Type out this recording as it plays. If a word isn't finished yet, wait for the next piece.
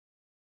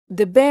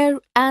The Bear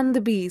and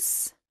the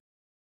Bees.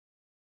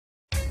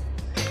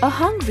 A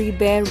hungry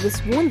bear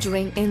was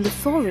wandering in the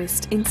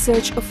forest in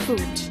search of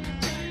food.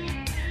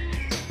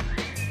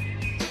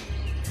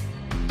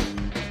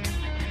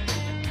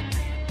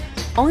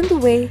 On the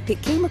way, he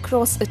came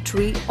across a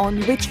tree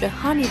on which a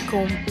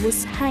honeycomb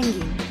was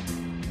hanging.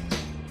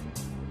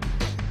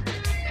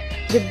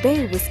 The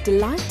bear was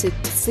delighted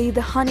to see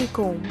the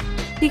honeycomb.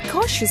 He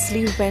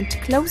cautiously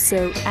went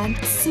closer and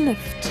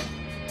sniffed.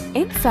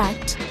 In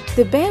fact,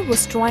 the bear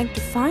was trying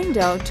to find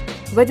out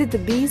whether the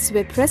bees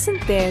were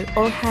present there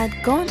or had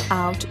gone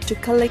out to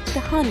collect the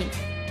honey.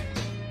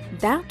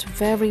 That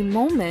very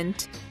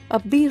moment, a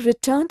bee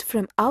returned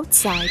from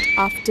outside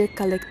after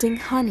collecting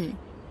honey.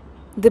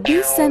 The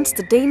bee sensed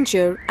the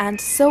danger,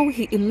 and so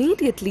he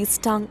immediately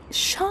stung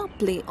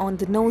sharply on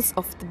the nose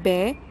of the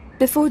bear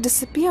before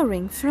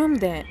disappearing from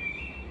there.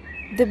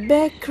 The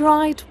bear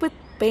cried with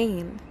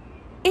pain.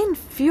 In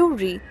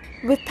fury,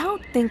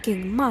 without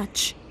thinking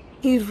much,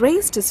 he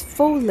raised his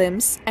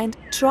forelimbs and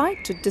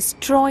tried to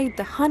destroy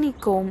the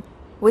honeycomb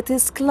with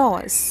his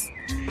claws.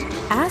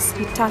 As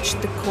he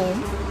touched the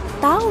comb,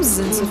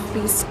 thousands of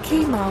bees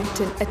came out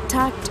and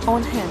attacked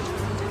on him.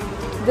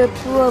 The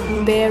poor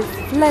bear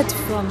fled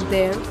from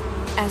there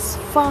as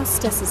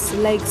fast as his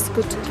legs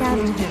could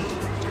carry him.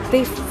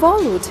 They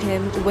followed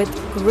him with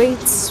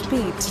great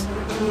speed.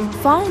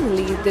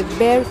 Finally, the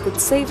bear could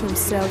save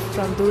himself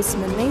from those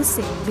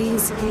menacing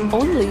bees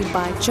only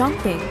by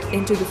jumping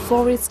into the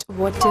forest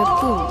water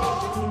pool.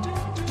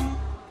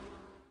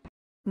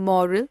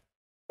 Moral: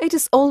 it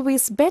is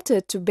always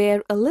better to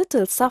bear a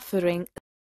little suffering